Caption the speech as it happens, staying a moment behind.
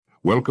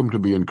Welcome to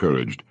Be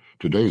Encouraged.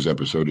 Today's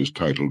episode is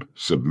titled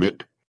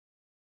Submit.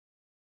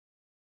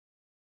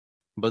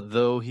 But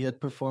though he had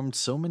performed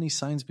so many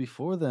signs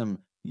before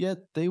them,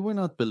 yet they were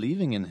not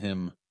believing in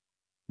him.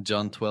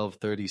 John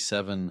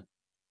 12:37.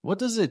 What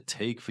does it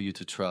take for you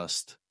to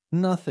trust?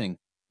 Nothing.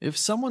 If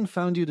someone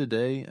found you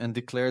today and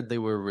declared they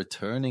were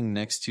returning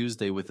next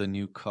Tuesday with a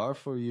new car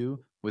for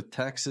you, with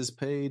taxes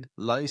paid,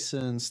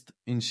 licensed,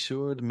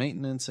 insured,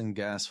 maintenance, and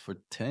gas for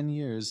 10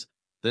 years,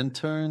 then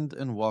turned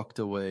and walked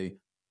away,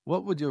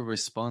 what would your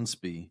response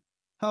be?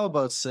 How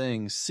about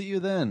saying, "See you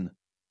then"?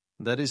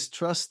 That is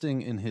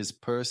trusting in his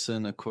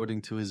person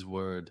according to his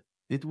word.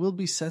 It will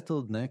be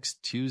settled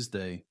next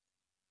Tuesday.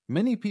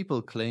 Many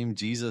people claim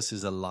Jesus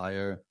is a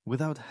liar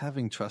without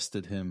having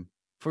trusted him.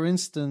 For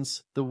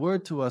instance, the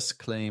word to us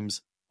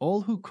claims,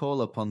 "All who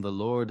call upon the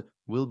Lord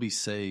will be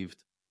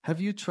saved."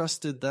 Have you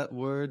trusted that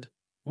word?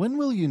 When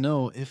will you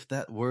know if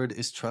that word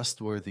is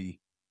trustworthy?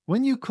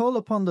 When you call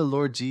upon the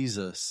Lord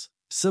Jesus,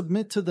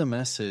 submit to the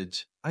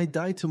message, "I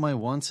die to my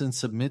wants and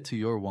submit to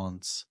your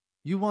wants."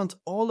 You want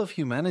all of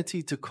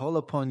humanity to call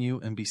upon you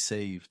and be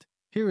saved.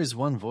 Here is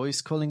one voice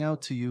calling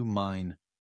out to you, mine.